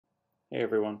Hey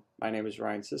everyone, my name is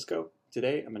Ryan Sisko.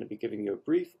 Today I'm going to be giving you a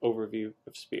brief overview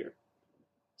of Speare.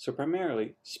 So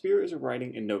primarily, Speare is a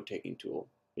writing and note-taking tool,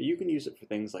 but you can use it for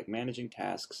things like managing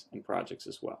tasks and projects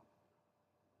as well.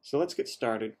 So let's get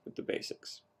started with the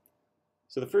basics.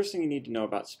 So the first thing you need to know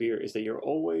about Speare is that you're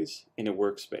always in a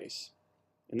workspace.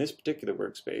 In this particular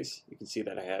workspace, you can see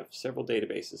that I have several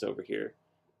databases over here,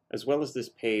 as well as this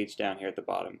page down here at the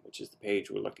bottom, which is the page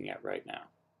we're looking at right now.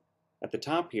 At the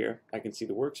top here, I can see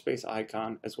the workspace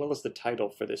icon as well as the title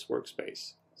for this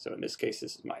workspace. So in this case,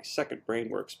 this is my second brain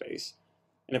workspace.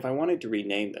 And if I wanted to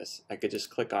rename this, I could just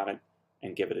click on it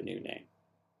and give it a new name.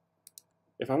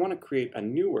 If I want to create a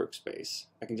new workspace,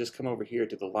 I can just come over here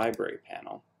to the library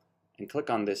panel and click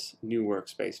on this new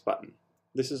workspace button.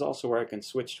 This is also where I can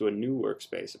switch to a new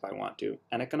workspace if I want to,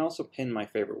 and I can also pin my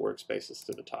favorite workspaces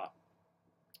to the top.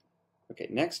 Okay,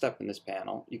 next up in this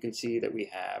panel, you can see that we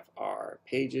have our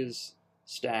pages,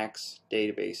 stacks,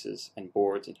 databases, and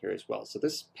boards in here as well. So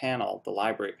this panel, the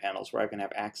library panel, is where I can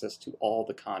have access to all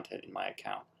the content in my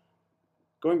account.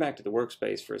 Going back to the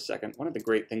workspace for a second, one of the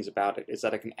great things about it is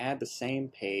that I can add the same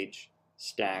page,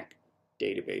 stack,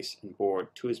 database, and board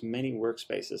to as many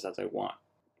workspaces as I want.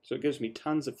 So it gives me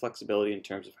tons of flexibility in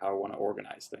terms of how I want to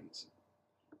organize things.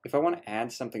 If I want to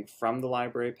add something from the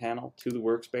library panel to the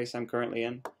workspace I'm currently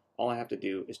in, all I have to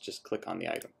do is just click on the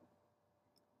item.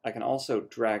 I can also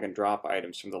drag and drop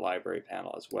items from the library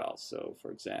panel as well. So for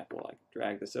example, I can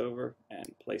drag this over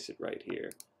and place it right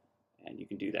here, and you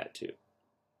can do that too.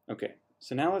 Okay,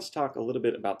 so now let's talk a little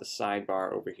bit about the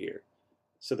sidebar over here.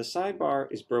 So the sidebar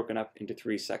is broken up into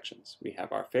three sections. We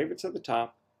have our favorites at the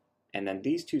top, and then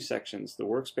these two sections, the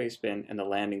workspace bin and the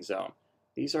landing zone.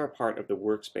 These are a part of the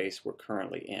workspace we're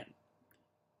currently in.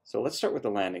 So let's start with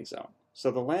the landing zone. So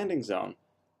the landing zone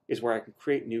is where I can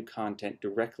create new content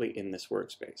directly in this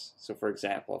workspace. So for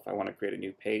example, if I want to create a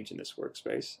new page in this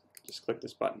workspace, just click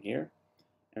this button here,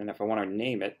 and if I want to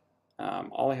name it,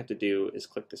 all I have to do is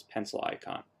click this pencil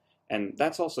icon. And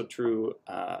that's also true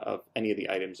of any of the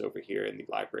items over here in the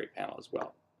library panel as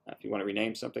well. If you want to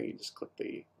rename something, you just click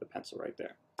the pencil right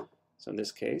there. So in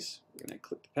this case, we're going to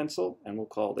click the pencil, and we'll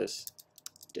call this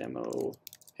demo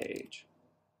page.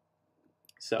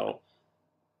 So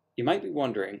you might be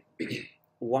wondering,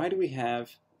 why do we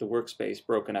have the workspace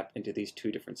broken up into these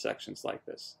two different sections like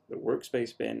this, the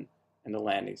workspace bin and the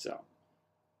landing zone?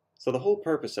 So the whole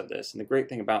purpose of this, and the great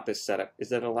thing about this setup, is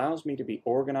that it allows me to be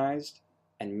organized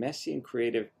and messy and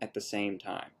creative at the same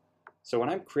time. So when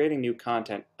I'm creating new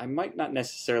content, I might not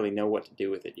necessarily know what to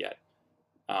do with it yet.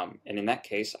 And in that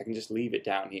case, I can just leave it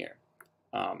down here.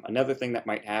 Another thing that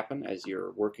might happen as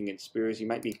you're working in Speare is you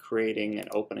might be creating and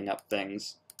opening up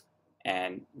things,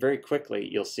 and very quickly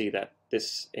you'll see that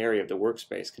this area of the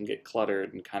workspace can get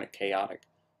cluttered and kind of chaotic.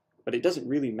 But it doesn't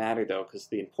really matter though, because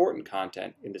the important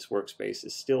content in this workspace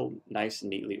is still nice and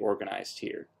neatly organized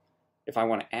here. If I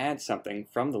want to add something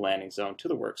from the landing zone to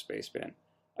the workspace bin,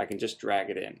 I can just drag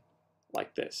it in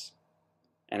like this.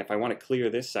 And if I want to clear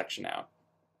this section out,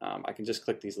 I can just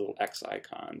click these little X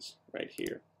icons right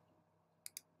here.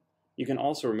 You can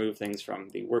also remove things from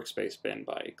the workspace bin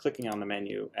by clicking on the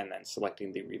menu and then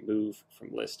selecting the Remove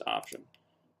from List option.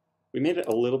 We made it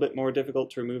a little bit more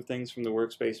difficult to remove things from the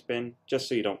workspace bin, just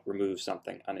so you don't remove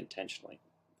something unintentionally.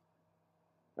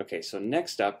 Okay, so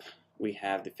next up we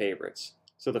have the favorites.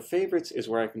 So the favorites is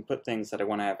where I can put things that I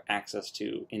want to have access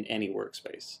to in any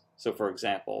workspace. So for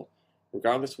example,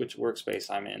 regardless which workspace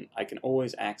I'm in, I can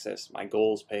always access my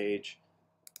goals page,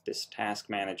 this task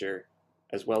manager,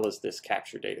 as well as this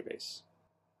capture database.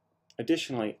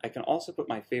 Additionally, I can also put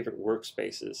my favorite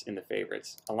workspaces in the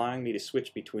favorites, allowing me to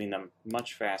switch between them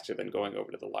much faster than going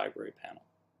over to the library panel.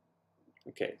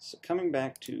 Okay, so coming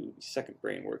back to the second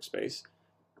brain workspace,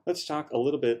 let's talk a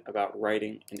little bit about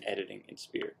writing and editing in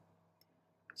Speare.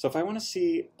 So if I want to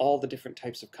see all the different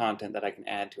types of content that I can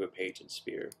add to a page in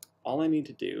Speare, all I need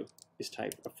to do is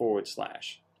type a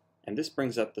 /, and this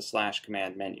brings up the /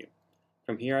 command menu.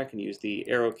 From here I can use the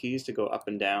arrow keys to go up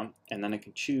and down, and then I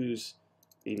can choose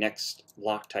the next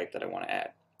block type that I want to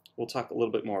add. We'll talk a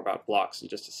little bit more about blocks in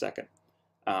just a second.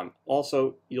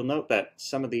 Also, you'll note that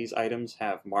some of these items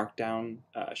have markdown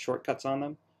shortcuts on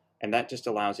them, and that just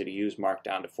allows you to use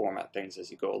markdown to format things as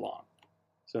you go along.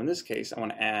 So in this case, I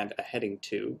want to add a heading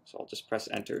 2, so I'll just press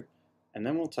enter, and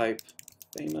then we'll type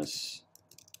famous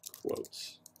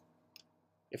quotes.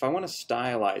 If I want to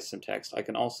stylize some text, I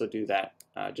can also do that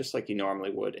just like you normally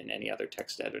would in any other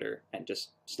text editor, and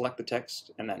just select the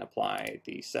text and then apply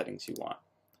the settings you want.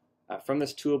 From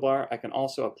this toolbar, I can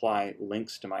also apply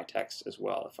links to my text as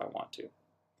well if I want to.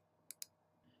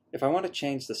 If I want to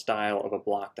change the style of a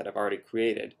block that I've already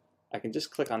created, I can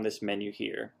just click on this menu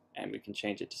here, and we can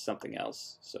change it to something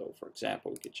else. So for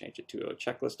example, we could change it to a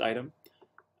checklist item.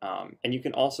 And you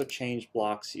can also change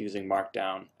blocks using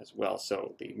markdown as well.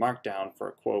 So the markdown for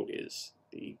a quote is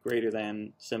the greater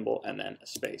than symbol and then a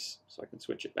space. So I can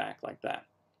switch it back like that.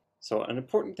 So an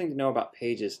important thing to know about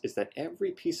pages is that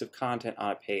every piece of content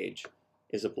on a page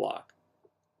is a block.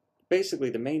 Basically,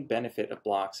 the main benefit of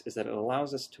blocks is that it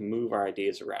allows us to move our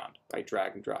ideas around by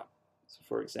drag and drop. So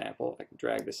for example, I can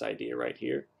drag this idea right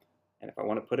here, and if I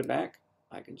want to put it back,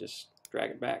 I can just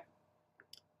drag it back.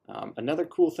 Another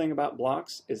cool thing about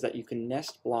blocks is that you can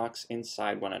nest blocks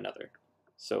inside one another.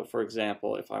 So for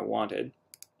example, if I wanted,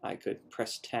 I could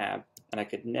press tab and I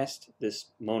could nest this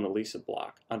Mona Lisa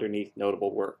block underneath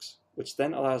notable works, which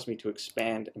then allows me to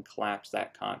expand and collapse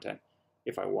that content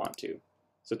if I want to.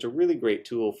 So it's a really great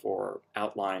tool for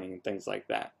outlining and things like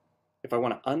that. If I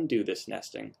want to undo this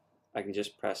nesting, I can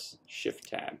just press Shift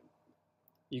Tab.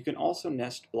 You can also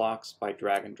nest blocks by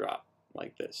drag and drop,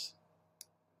 like this.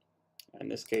 In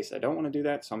this case, I don't want to do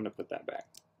that, so I'm going to put that back.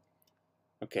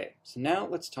 Okay, so now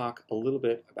let's talk a little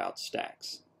bit about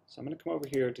stacks. So I'm going to come over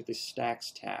here to the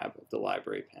Stacks tab of the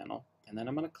library panel, and then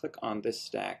I'm going to click on this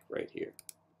stack right here.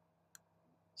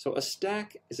 So a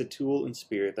stack is a tool in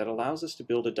Speare that allows us to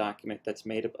build a document that's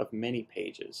made up of many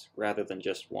pages rather than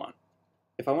just one.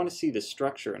 If I want to see the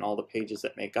structure and all the pages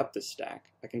that make up this stack,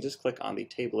 I can just click on the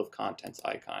Table of Contents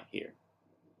icon here.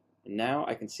 And now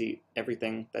I can see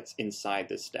everything that's inside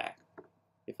this stack.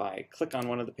 If I click on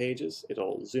one of the pages,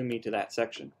 it'll zoom me to that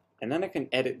section. And then I can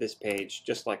edit this page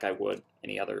just like I would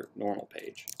any other normal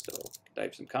page. So I can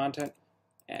type some content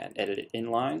and edit it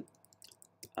inline.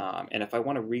 And if I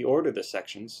want to reorder the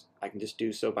sections, I can just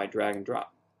do so by drag and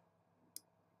drop.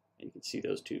 And you can see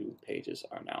those two pages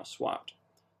are now swapped.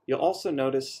 You'll also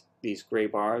notice these gray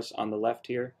bars on the left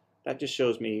here. That just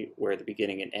shows me where the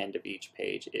beginning and end of each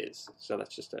page is. So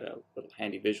that's just a little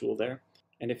handy visual there.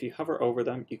 And if you hover over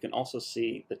them, you can also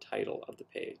see the title of the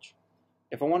page.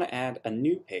 If I want to add a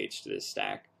new page to this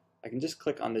stack, I can just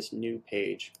click on this New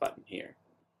Page button here.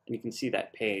 And you can see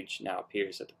that page now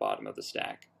appears at the bottom of the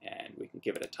stack, and we can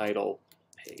give it a title,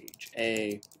 Page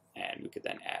A, and we could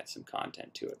then add some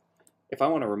content to it. If I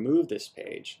want to remove this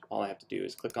page, all I have to do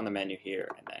is click on the menu here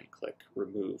and then click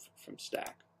Remove from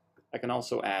Stack. I can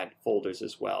also add folders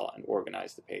as well and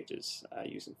organize the pages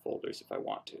using folders if I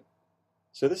want to.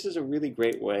 So this is a really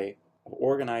great way of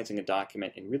organizing a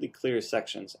document in really clear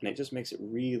sections, and it just makes it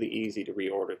really easy to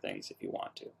reorder things if you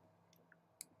want to.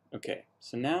 Okay,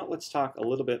 so now let's talk a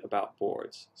little bit about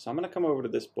boards. So I'm going to come over to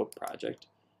this book project,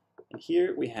 and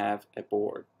here we have a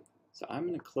board. So I'm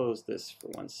going to close this for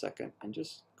 1 second and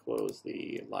just close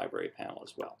the library panel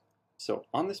as well. So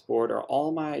on this board are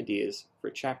all my ideas for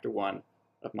chapter 1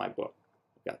 of my book.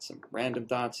 I've got some random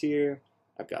thoughts here.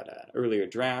 I've got an earlier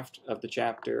draft of the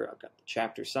chapter. I've got the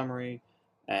chapter summary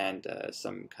and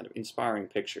some kind of inspiring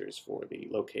pictures for the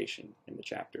location in the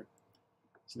chapter.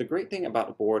 So the great thing about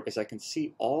a board is I can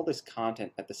see all this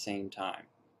content at the same time,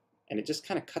 and it just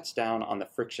kind of cuts down on the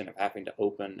friction of having to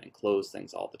open and close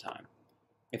things all the time.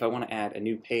 If I want to add a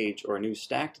new page or a new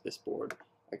stack to this board,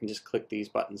 I can just click these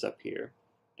buttons up here,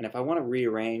 and if I want to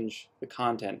rearrange the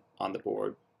content on the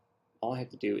board, all I have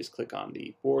to do is click on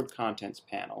the Board Contents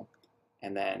panel,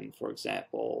 and then, for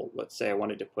example, let's say I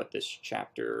wanted to put this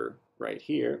chapter right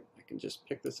here, I can just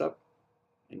pick this up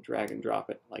and drag and drop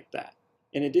it like that.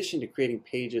 In addition to creating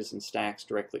pages and stacks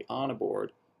directly on a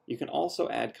board, you can also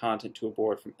add content to a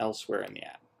board from elsewhere in the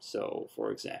app. So,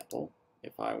 for example,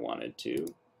 if I wanted to,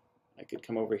 I could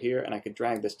come over here and I could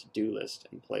drag this to-do list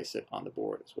and place it on the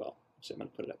board as well. So I'm going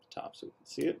to put it up the top so we can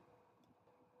see it.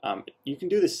 You can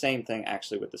do the same thing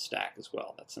actually with the stack as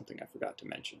well. That's something I forgot to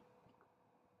mention.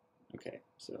 Okay,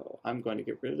 so I'm going to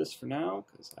get rid of this for now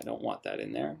because I don't want that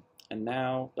in there. And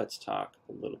now let's talk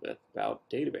a little bit about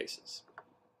databases.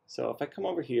 So if I come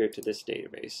over here to this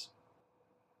database,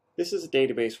 this is a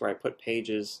database where I put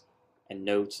pages and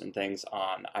notes and things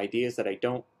on ideas that I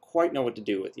don't quite know what to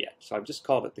do with yet. So I've just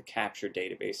called it the capture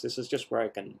database. This is just where I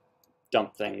can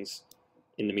dump things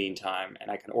in the meantime and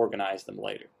I can organize them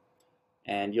later.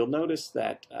 And you'll notice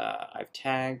that I've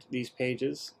tagged these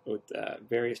pages with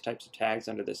various types of tags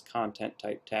under this content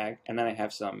type tag, and then I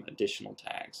have some additional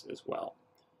tags as well.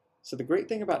 So the great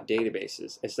thing about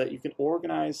databases is that you can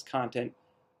organize content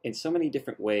in so many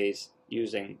different ways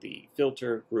using the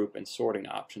filter, group, and sorting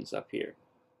options up here.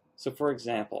 So for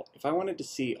example, if I wanted to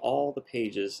see all the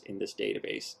pages in this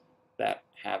database that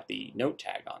have the note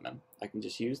tag on them, I can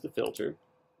just use the filter,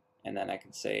 and then I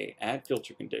can say add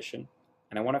filter condition,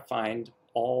 and I want to find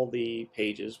all the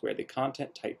pages where the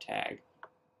content type tag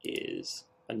is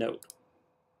a note.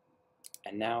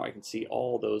 And now I can see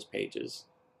all those pages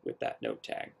with that note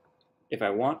tag. If I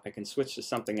want, I can switch to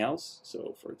something else.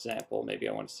 So for example, maybe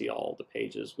I want to see all the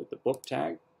pages with the book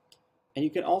tag. And you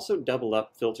can also double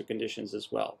up filter conditions as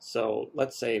well. So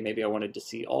let's say maybe I wanted to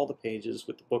see all the pages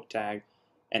with the book tag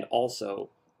and also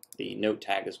the note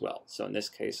tag as well. So in this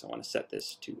case, I want to set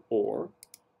this to OR,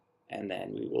 and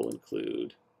then we will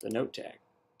include the note tag.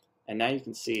 And now you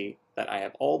can see that I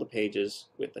have all the pages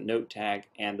with the note tag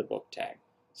and the book tag.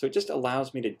 So it just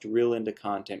allows me to drill into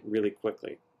content really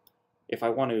quickly. If I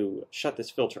want to shut this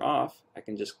filter off, I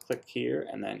can just click here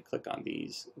and then click on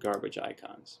these garbage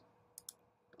icons.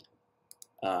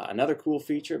 Another cool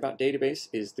feature about database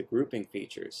is the grouping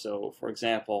feature. So for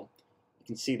example, you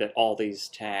can see that all these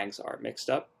tags are mixed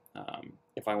up.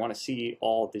 If I want to see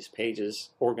all of these pages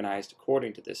organized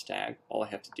according to this tag, all I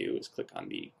have to do is click on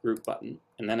the group button,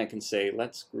 and then I can say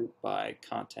let's group by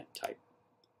content type.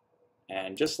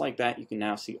 And just like that, you can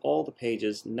now see all the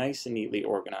pages nice and neatly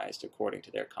organized according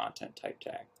to their content type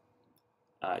tag.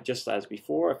 Just as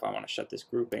before, if I want to shut this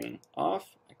grouping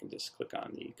off, I can just click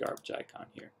on the garbage icon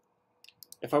here.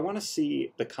 If I want to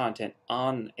see the content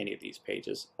on any of these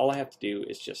pages, all I have to do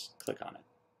is just click on it.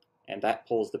 And that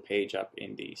pulls the page up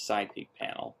in the side peek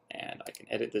panel, and I can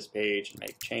edit this page and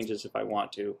make changes if I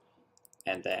want to.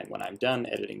 And then when I'm done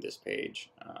editing this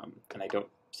page, and I don't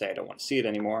want to see it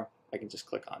anymore, I can just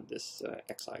click on this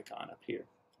X icon up here.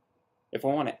 If I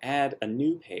want to add a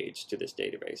new page to this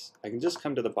database, I can just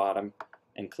come to the bottom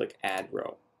and click Add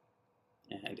Row.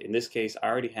 And in this case, I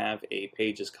already have a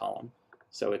Pages column,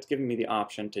 so it's giving me the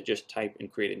option to just type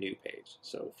and create a new page.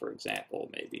 So for example,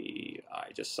 maybe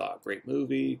I just saw a great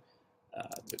movie,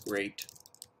 The Great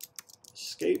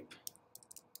Escape.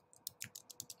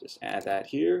 Just add that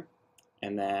here,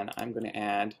 and then I'm going to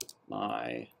add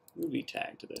my movie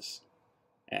tag to this.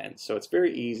 And so it's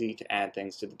very easy to add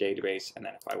things to the database, and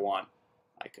then if I want,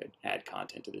 I could add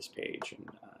content to this page and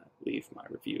leave my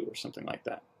review or something like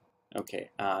that. Okay,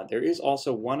 there is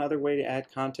also one other way to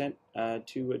add content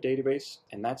to a database,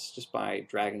 and that's just by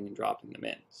dragging and dropping them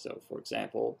in. So for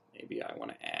example, maybe I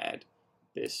want to add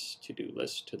this to-do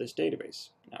list to this database.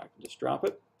 Now I can just drop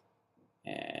it,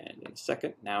 and in a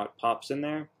second, now it pops in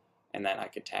there, and then I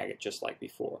could tag it just like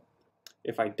before.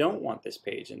 If I don't want this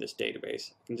page in this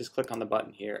database, I can just click on the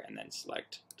button here and then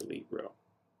select Delete Row.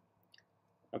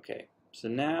 Okay, so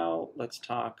now let's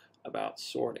talk about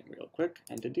sorting real quick.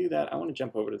 And to do that, I want to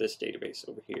jump over to this database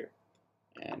over here.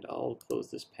 And I'll close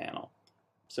this panel.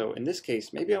 So in this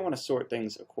case, maybe I want to sort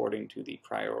things according to the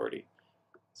priority.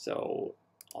 So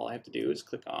all I have to do is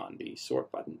click on the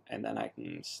Sort button, and then I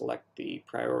can select the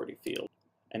priority field.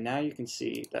 And now you can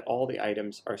see that all the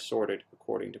items are sorted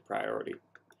according to priority.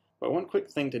 But one quick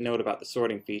thing to note about the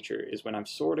sorting feature is when I'm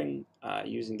sorting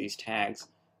using these tags,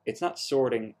 it's not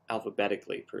sorting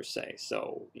alphabetically per se.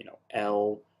 So, you know,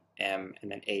 L, M,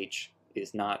 and then H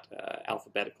is not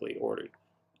alphabetically ordered.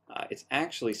 It's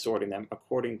actually sorting them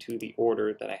according to the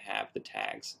order that I have the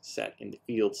tags set in the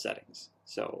field settings.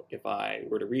 So if I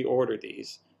were to reorder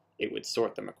these, it would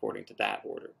sort them according to that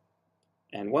order.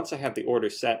 And once I have the order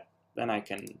set, then I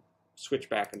can switch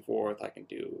back and forth. I can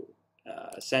do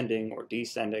ascending or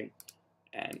descending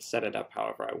and set it up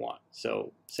however I want.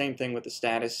 So same thing with the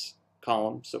status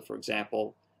column. So for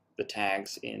example, the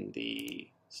tags in the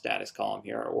status column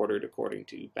here are ordered according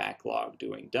to backlog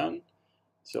doing done.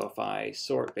 So if I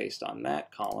sort based on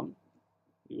that column,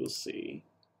 you will see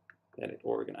that it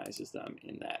organizes them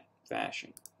in that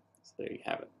fashion. So there you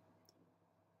have it.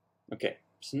 Okay,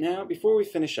 so now before we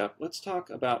finish up, let's talk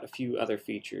about a few other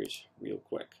features real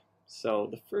quick. So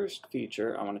the first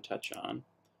feature I want to touch on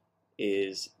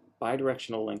is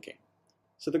bidirectional linking.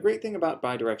 So the great thing about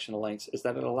bidirectional links is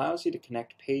that it allows you to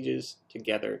connect pages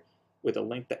together with a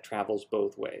link that travels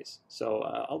both ways. So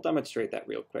I'll demonstrate that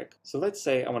real quick. So let's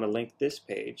say I want to link this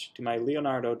page to my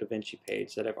Leonardo da Vinci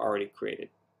page that I've already created.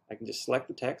 I can just select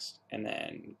the text and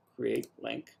then create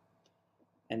link.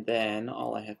 And then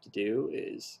all I have to do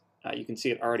is, you can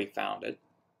see it already found it.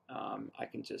 I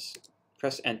can just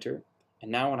press enter. And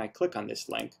now when I click on this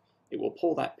link, it will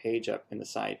pull that page up in the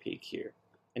side peek here.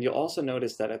 And you'll also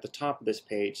notice that at the top of this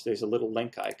page, there's a little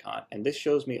link icon. And this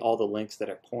shows me all the links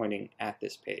that are pointing at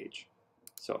this page.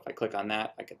 So if I click on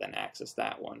that, I could then access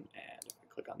that one. And if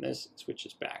I click on this, it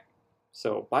switches back.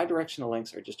 So bidirectional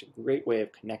links are just a great way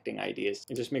of connecting ideas.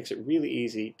 It just makes it really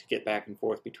easy to get back and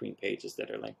forth between pages that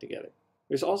are linked together.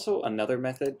 There's also another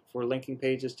method for linking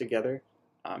pages together.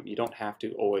 You don't have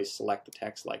to always select the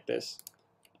text like this.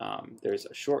 There's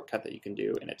a shortcut that you can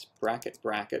do, and it's bracket,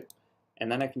 bracket.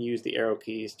 And then I can use the arrow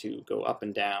keys to go up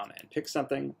and down and pick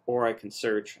something, or I can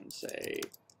search and say,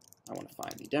 I want to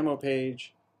find the demo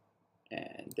page,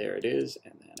 and there it is,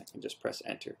 and then I can just press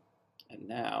enter. And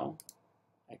now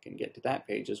I can get to that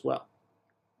page as well.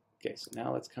 Okay, so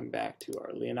now let's come back to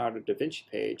our Leonardo da Vinci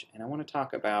page, and I want to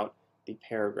talk about the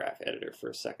paragraph editor for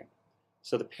a second.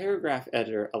 So the paragraph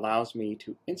editor allows me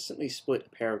to instantly split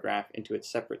a paragraph into its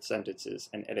separate sentences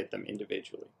and edit them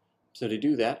individually. So to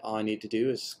do that, all I need to do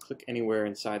is click anywhere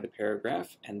inside the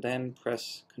paragraph and then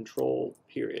press Control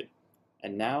period.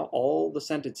 And now all the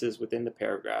sentences within the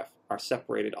paragraph are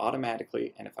separated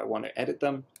automatically, and if I want to edit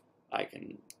them, I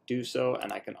can do so,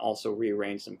 and I can also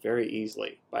rearrange them very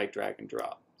easily by drag and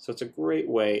drop. So it's a great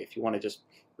way if you want to just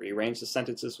rearrange the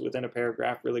sentences within a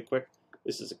paragraph really quick.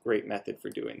 This is a great method for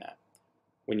doing that.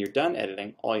 When you're done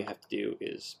editing, all you have to do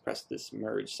is press this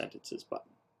Merge Sentences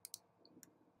button.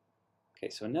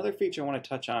 Okay, so another feature I want to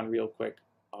touch on real quick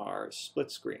are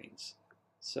split screens.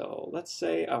 So let's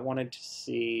say I wanted to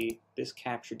see this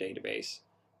capture database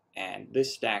and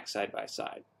this stack side by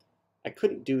side. I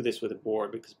couldn't do this with a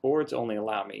board because boards only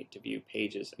allow me to view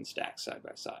pages and stacks side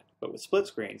by side. But with split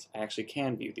screens, I actually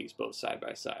can view these both side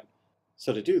by side.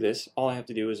 So to do this, all I have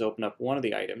to do is open up one of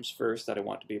the items first that I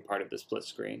want to be a part of the split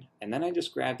screen, and then I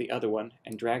just grab the other one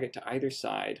and drag it to either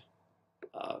side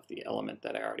of the element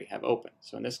that I already have open.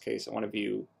 So in this case, I want to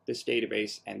view this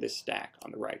database and this stack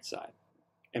on the right side.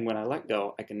 And when I let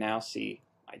go, I can now see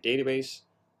my database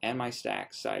and my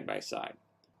stack side by side.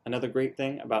 Another great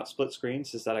thing about split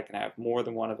screens is that I can have more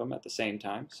than one of them at the same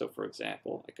time. So for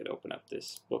example, I could open up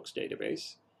this books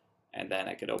database, and then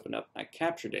I could open up my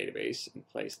capture database and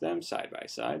place them side by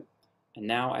side. And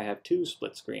now I have two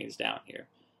split screens down here.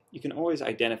 You can always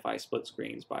identify split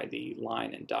screens by the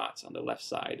line and dots on the left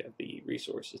side of the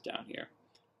resources down here.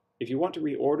 If you want to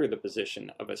reorder the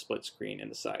position of a split screen in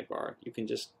the sidebar, you can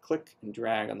just click and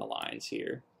drag on the lines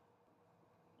here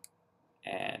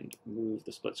and move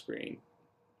the split screen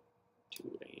to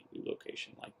a new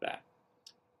location like that.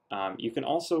 You can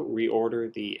also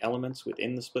reorder the elements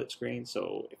within the split screen.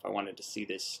 So if I wanted to see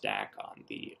this stack on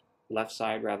the left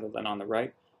side rather than on the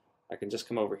right, I can just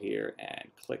come over here and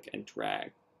click and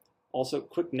drag. Also,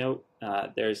 quick note,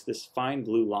 there's this fine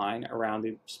blue line around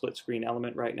the split screen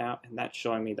element right now, and that's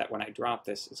showing me that when I drop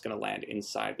this, it's going to land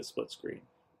inside the split screen.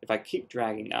 If I keep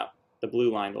dragging up, the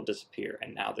blue line will disappear,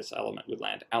 and now this element would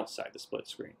land outside the split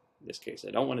screen. In this case,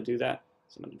 I don't want to do that,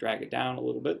 so I'm going to drag it down a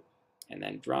little bit, and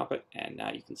then drop it, and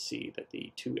now you can see that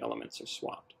the two elements are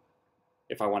swapped.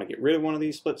 If I want to get rid of one of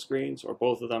these split screens, or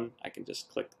both of them, I can just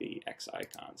click the X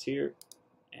icons here,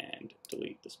 and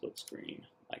delete the split screen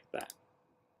like that.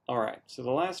 Alright, so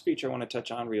the last feature I want to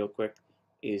touch on real quick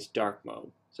is dark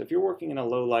mode. So if you're working in a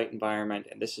low light environment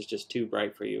and this is just too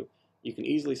bright for you, you can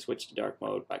easily switch to dark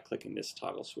mode by clicking this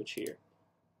toggle switch here.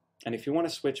 And if you want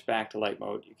to switch back to light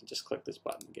mode, you can just click this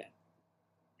button again.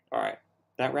 Alright,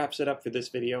 that wraps it up for this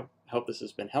video. I hope this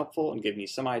has been helpful and given you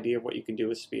some idea of what you can do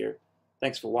with Speare.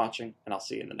 Thanks for watching, and I'll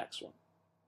see you in the next one.